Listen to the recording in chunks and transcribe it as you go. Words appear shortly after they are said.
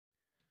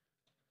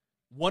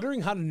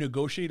Wondering how to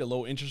negotiate a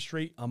low interest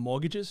rate on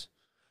mortgages?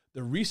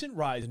 The recent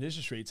rise in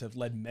interest rates have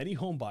led many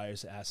home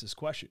buyers to ask this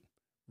question.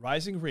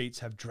 Rising rates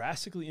have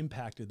drastically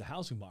impacted the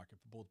housing market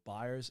for both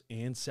buyers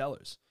and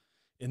sellers.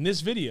 In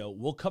this video,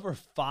 we'll cover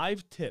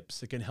 5 tips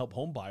that can help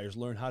home buyers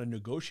learn how to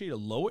negotiate a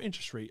lower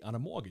interest rate on a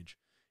mortgage.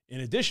 In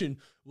addition,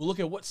 we'll look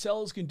at what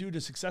sellers can do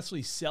to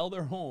successfully sell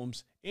their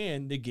homes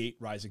and negate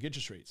rising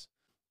interest rates.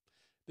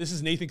 This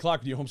is Nathan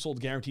Clark with your Home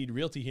Sold Guaranteed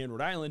Realty here in Rhode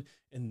Island.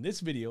 In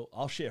this video,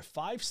 I'll share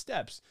 5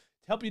 steps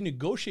to help you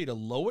negotiate a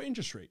lower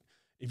interest rate.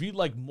 If you'd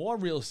like more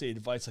real estate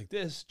advice like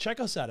this, check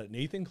us out at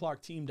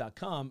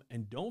nathanclarkteam.com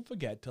and don't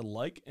forget to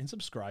like and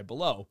subscribe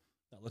below.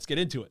 Now let's get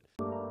into it.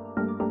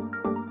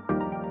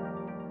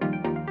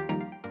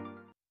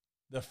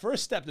 The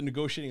first step to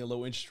negotiating a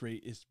low interest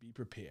rate is to be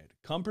prepared.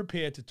 Come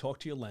prepared to talk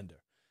to your lender.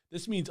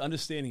 This means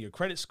understanding your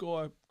credit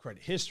score,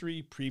 credit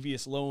history,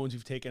 previous loans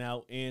you've taken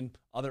out, and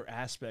other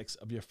aspects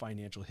of your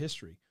financial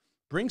history.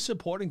 Bring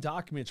supporting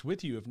documents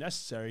with you if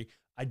necessary.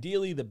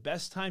 Ideally, the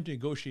best time to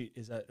negotiate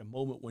is at a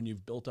moment when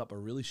you've built up a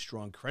really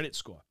strong credit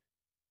score.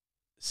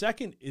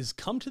 Second is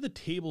come to the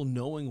table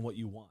knowing what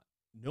you want.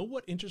 Know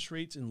what interest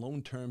rates and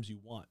loan terms you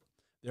want.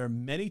 There are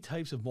many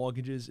types of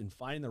mortgages, and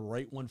finding the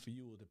right one for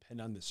you will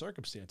depend on the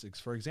circumstances.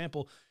 For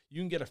example,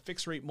 you can get a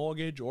fixed rate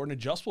mortgage or an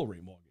adjustable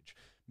rate mortgage.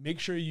 Make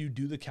sure you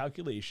do the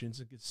calculations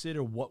and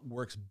consider what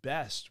works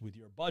best with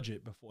your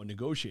budget before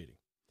negotiating.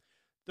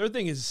 Third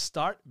thing is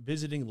start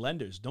visiting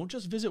lenders. Don't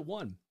just visit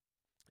one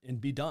and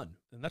be done.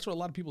 And that's what a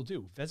lot of people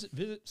do.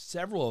 Visit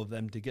several of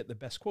them to get the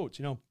best quotes.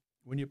 You know,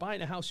 when you're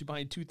buying a house, you're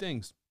buying 2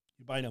 things.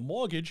 You're buying a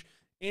mortgage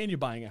and you're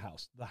buying a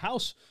house. The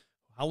house,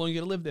 how long are you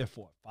going to live there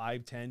for?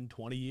 5, 10,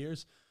 20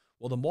 years?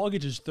 Well, the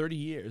mortgage is 30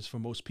 years for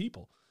most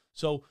people.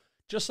 So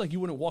just like you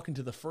wouldn't walk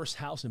into the first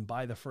house and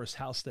buy the first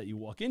house that you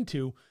walk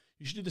into,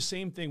 you should do the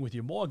same thing with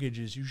your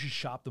mortgages. You should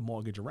shop the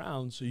mortgage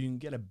around so you can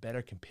get a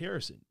better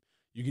comparison.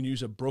 You can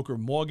use a broker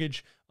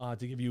mortgage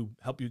to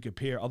help you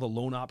compare other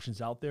loan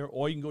options out there,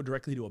 or you can go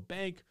directly to a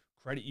bank,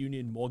 credit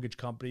union, mortgage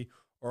company,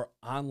 or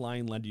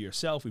online lender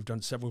yourself. We've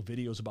done several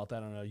videos about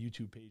that on our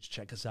YouTube page.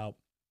 Check us out,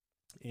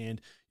 and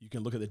you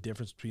can look at the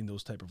difference between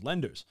those type of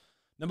lenders.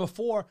 Number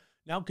 4,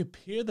 now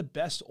compare the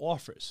best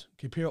offers.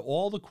 Compare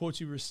all the quotes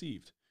you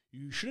received.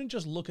 You shouldn't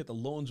just look at the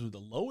loans with the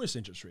lowest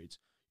interest rates.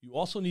 You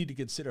also need to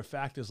consider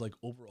factors like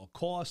overall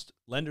cost,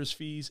 lender's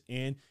fees,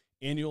 and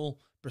annual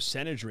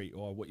percentage rate,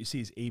 or what you see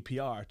as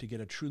APR, to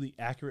get a truly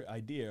accurate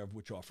idea of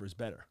which offer is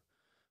better.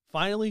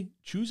 Finally,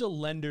 choose a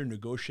lender and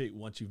negotiate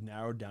once you've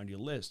narrowed down your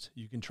list.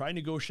 You can try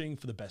negotiating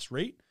for the best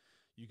rate.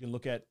 You can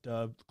look at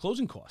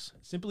closing costs.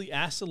 Simply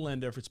ask the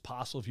lender if it's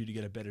possible for you to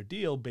get a better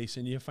deal based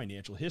on your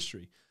financial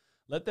history.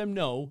 Let them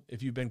know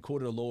if you've been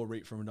quoted a lower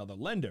rate from another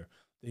lender.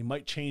 They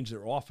might change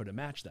their offer to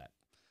match that.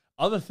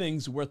 Other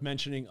things worth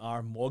mentioning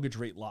are mortgage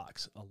rate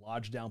locks, a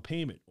large down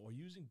payment, or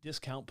using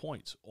discount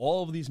points.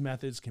 All of these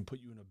methods can put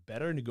you in a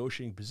better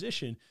negotiating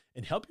position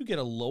and help you get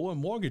a lower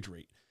mortgage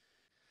rate.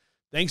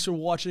 Thanks for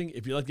watching.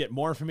 If you'd like to get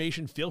more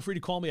information, feel free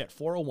to call me at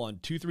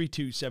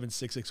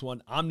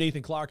 401-232-7661. I'm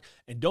Nathan Clark,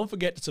 and don't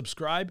forget to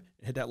subscribe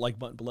and hit that like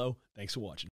button below. Thanks for watching.